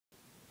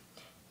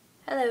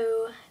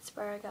Hello, it's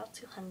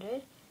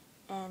BarraGal200,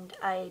 and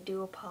I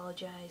do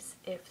apologize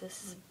if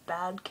this is a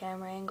bad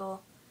camera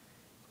angle,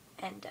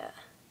 and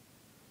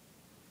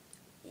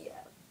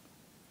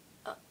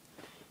yeah,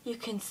 you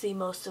can see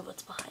most of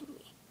what's behind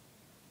me,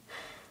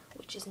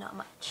 which is not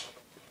much,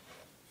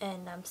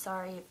 and I'm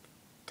sorry if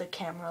the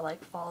camera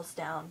falls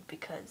down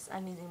because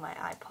I'm using my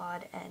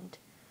iPod and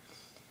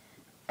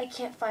I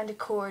can't find a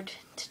cord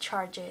to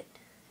charge it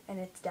and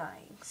it's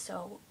dying,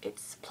 so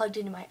it's plugged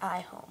into my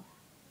iHome.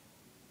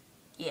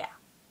 Yeah.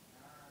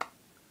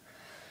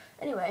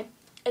 Anyway,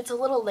 it's a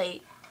little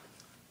late,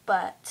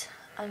 but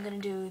I'm gonna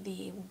do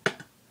the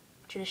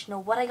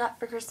traditional what I got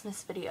for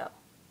Christmas video.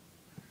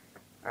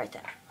 Right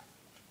there.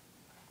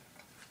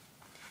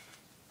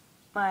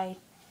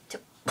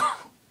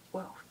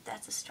 Whoa,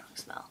 that's a strong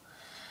smell.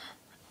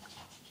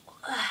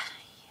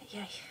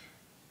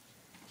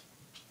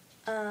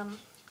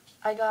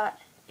 I got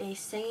a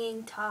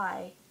singing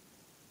tie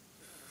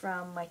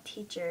from my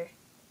teacher,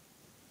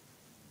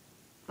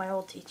 my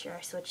old teacher.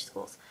 I switched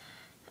schools.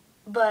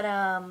 But,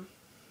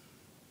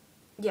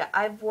 yeah,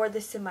 I wore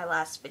this in my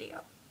last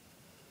video,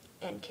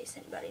 in case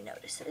anybody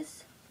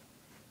notices.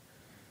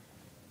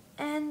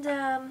 And,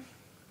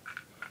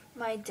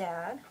 my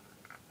dad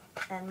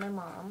and my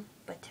mom,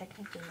 but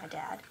technically my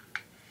dad,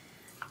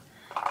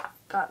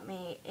 got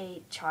me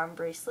a charm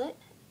bracelet,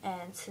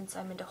 and since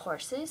I'm into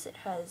horses, it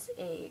has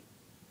a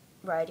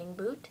riding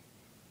boot,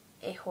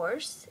 a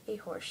horse, a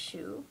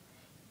horseshoe,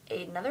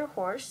 another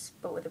horse,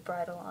 but with a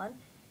bridle on,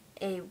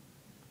 a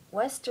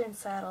western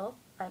saddle,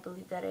 I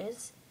believe that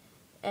is,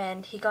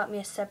 and he got me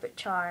a separate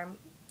charm,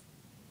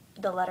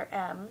 the letter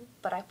M,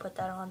 but I put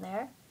that on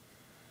there,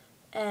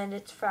 and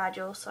it's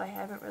fragile, so I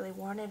haven't really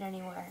worn it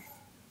anywhere,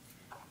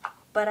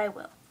 but I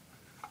will,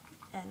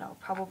 and I'll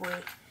probably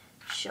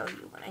show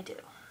you when I do.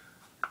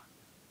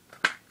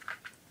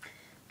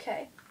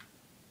 Okay,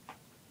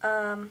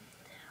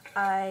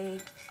 I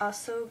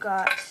also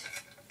got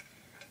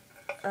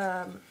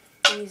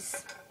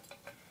these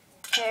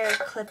hair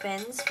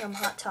clip-ins from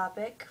Hot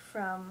Topic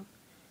from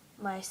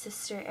my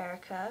sister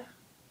Erica.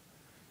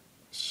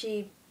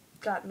 She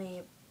got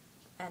me,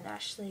 and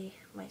Ashley,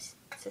 my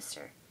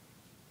sister,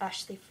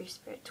 Ashley Free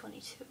Spirit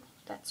 22.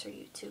 That's her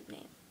YouTube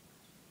name.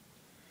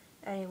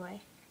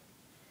 Anyway,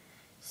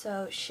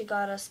 so she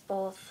got us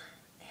both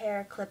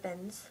hair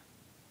clip-ins.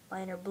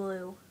 Mine are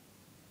blue.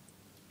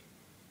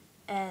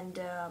 And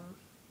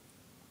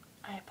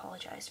I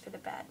apologize for the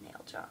bad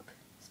nail job,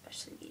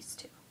 especially these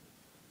two.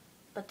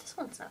 But this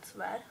one's not so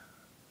bad.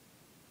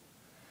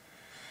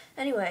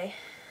 Anyway,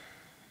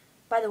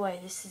 by the way,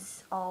 this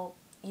is all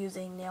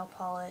using nail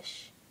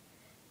polish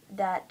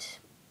that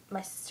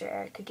my sister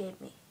Erica gave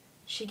me.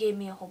 She gave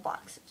me a whole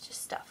box of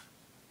just stuff,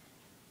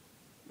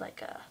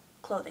 like a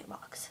clothing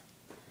box.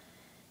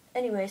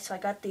 Anyway, so I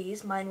got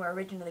these. Mine were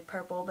originally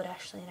purple, but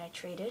Ashley and I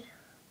traded.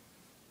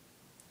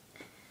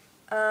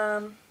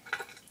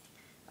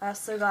 I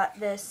also got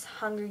this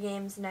Hunger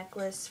Games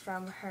necklace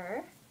from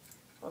her.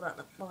 Hold on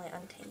while I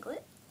untangle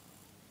it.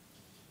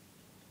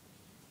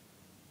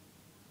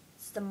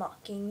 It's the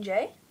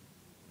Mockingjay.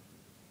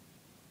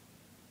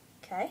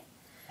 Okay.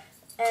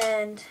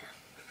 And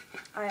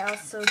I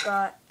also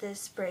got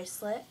this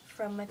bracelet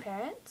from my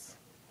parents.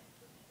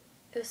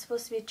 It was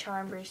supposed to be a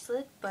charm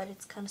bracelet, but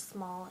it's kind of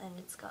small and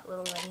it's got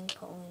little running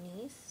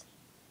ponies.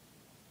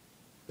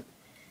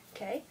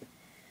 Okay.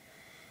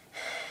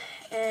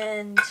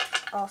 And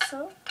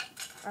also,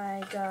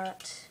 I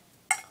got,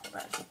 hold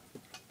on,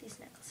 these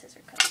necklaces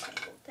are kind of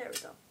tangled. There we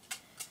go.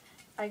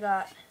 I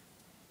got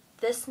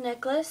this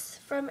necklace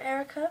from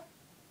Erica,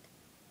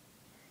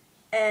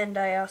 and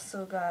I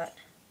also got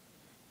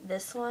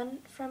this one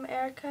from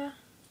Erica.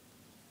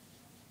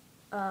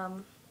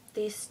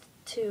 These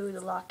two,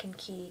 the lock and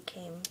key,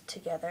 came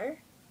together.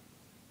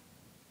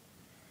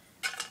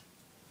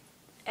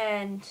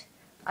 And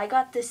I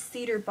got this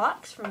cedar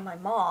box from my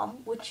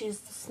mom, which is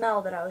the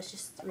smell that I was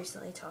just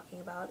recently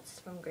talking about. It's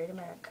from Great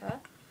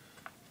America.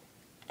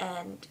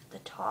 And the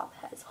top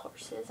has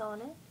horses on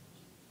it,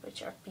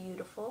 which are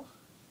beautiful.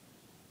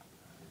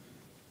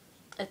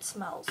 It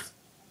smells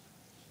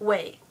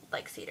way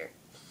like cedar.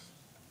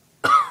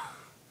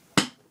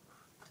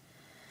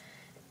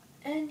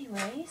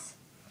 Anyways,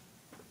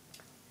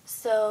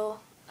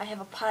 so I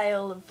have a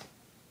pile of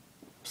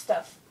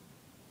stuff.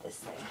 This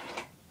thing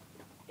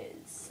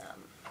is,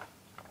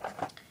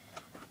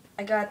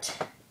 I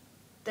got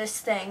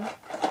this thing,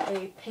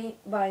 a paint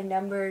by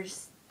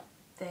numbers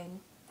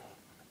thing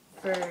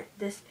for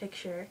this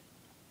picture.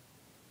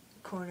 The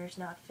corner's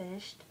not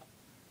finished,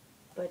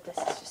 but this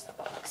is just the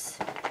box.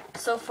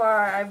 So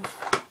far I've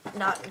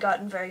not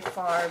gotten very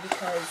far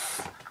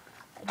because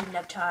I didn't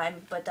have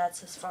time, but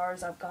that's as far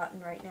as I've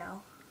gotten right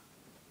now.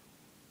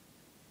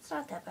 It's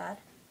not that bad.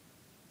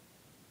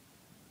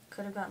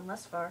 Could have gotten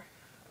less far.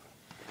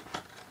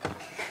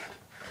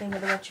 Came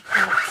with a bunch of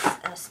paints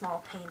and a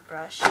small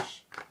paintbrush.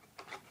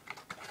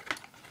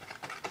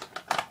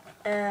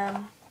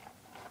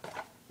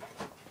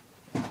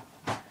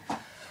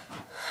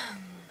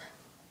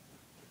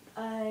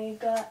 I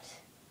got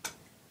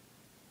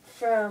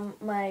from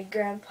my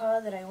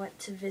grandpa that I went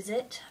to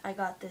visit. I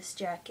got this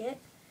jacket.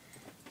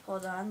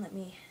 Hold on, let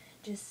me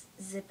just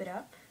zip it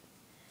up.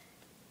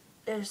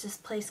 There's this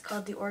place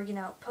called the Oregon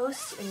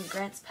Outpost in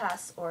Grants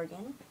Pass,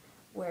 Oregon,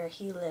 where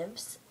he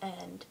lives,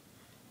 and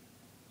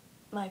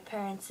my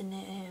parents and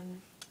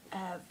him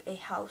have a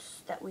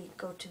house that we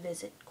go to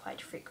visit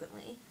quite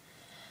frequently.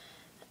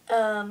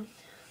 It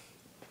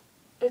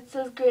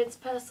says Grants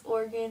Pass,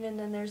 Oregon, and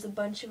then there's a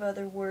bunch of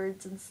other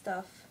words and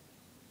stuff.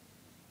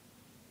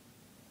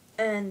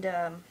 And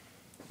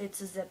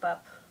it's a zip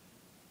up.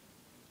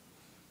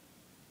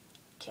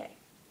 Okay,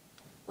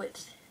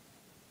 with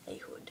a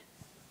hood.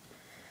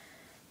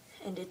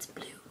 And it's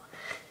blue.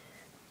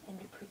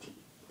 And pretty.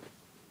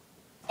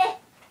 Sorry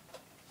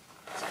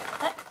about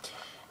that.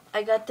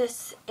 I got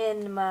this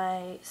in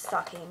my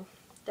stocking.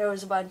 There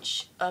was a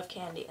bunch of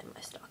candy in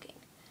my stocking.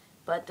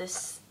 But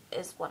this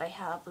is what I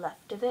have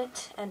left of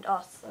it. And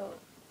also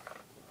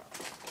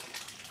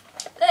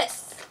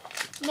this.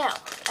 Now,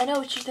 I know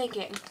what you're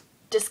thinking.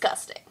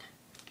 Disgusting.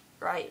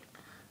 Right?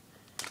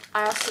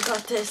 I also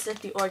got this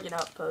at the Oregon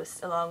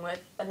Outpost along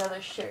with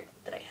another shirt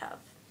that I have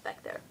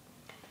back there.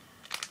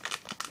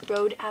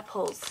 Road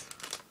apples.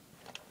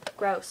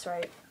 Gross,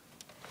 right?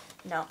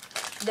 No.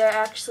 They're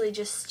actually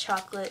just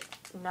chocolate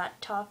nut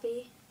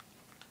toffee.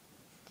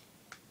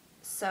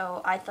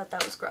 So I thought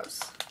that was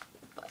gross.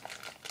 But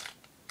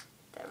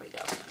there we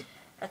go.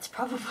 That's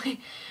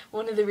probably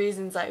one of the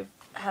reasons I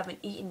haven't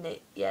eaten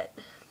it yet,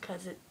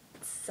 because it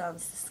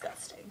sounds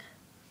disgusting.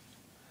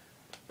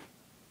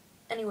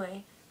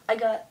 Anyway, I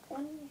got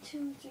 1,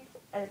 2, 3,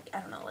 4, I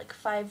don't know, like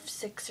 5,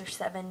 6, or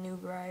 7 new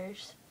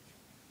briars.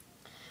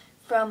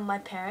 From my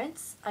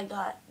parents, I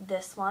got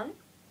this one.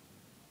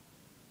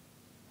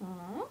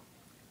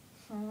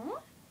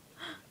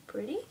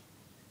 Pretty.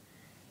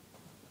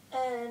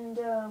 And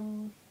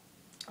I'm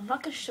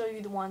not going to show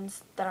you the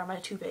ones that are my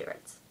 2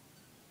 favorites.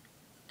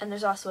 And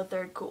there's also a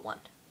third cool one.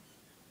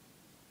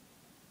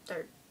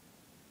 Third,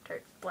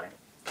 whatever.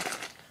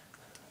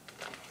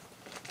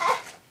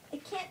 I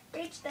can't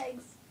reach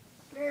things.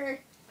 Sorry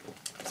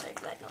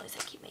for that noise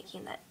I keep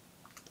making. That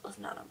was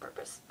not on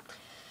purpose.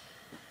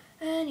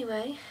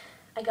 Anyway,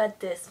 I got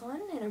this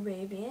one, an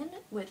Arabian,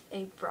 with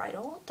a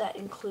bridle that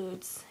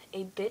includes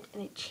a bit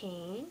and a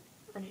chain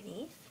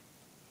underneath.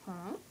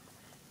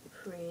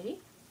 Pretty.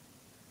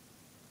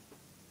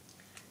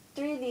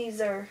 3 of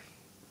these are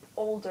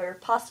older,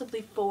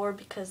 possibly 4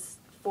 because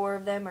 4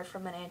 of them are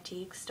from an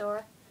antique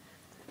store,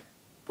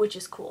 which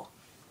is cool.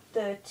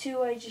 The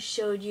 2 I just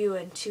showed you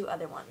and 2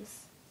 other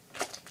ones.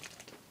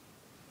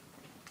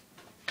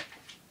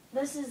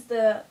 This is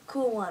the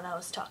cool one I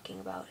was talking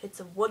about. It's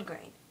a wood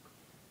grain,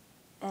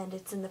 and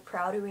it's in the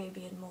Proud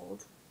Arabian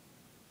mold.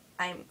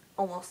 I'm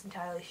almost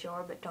entirely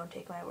sure, but don't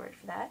take my word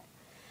for that.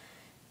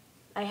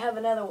 I have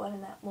another one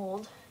in that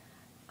mold,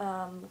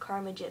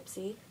 Karma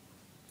Gypsy.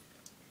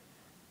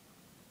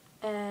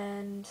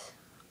 And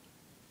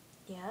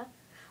yeah.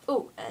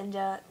 Oh, and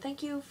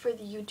thank you for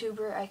the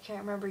YouTuber, I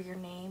can't remember your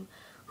name,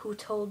 who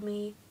told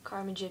me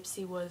Karma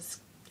Gypsy was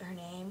her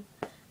name,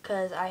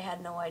 because I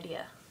had no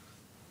idea.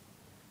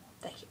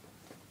 Thank you.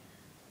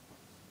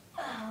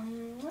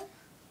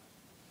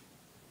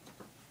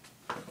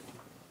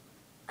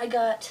 I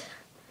got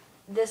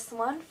this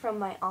one from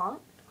my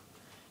aunt.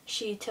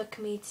 She took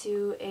me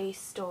to a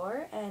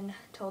store and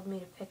told me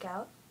to pick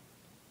out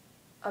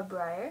a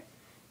briar.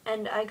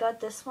 And I got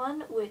this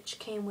one, which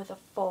came with a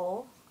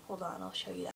foal. Hold on, I'll show you that.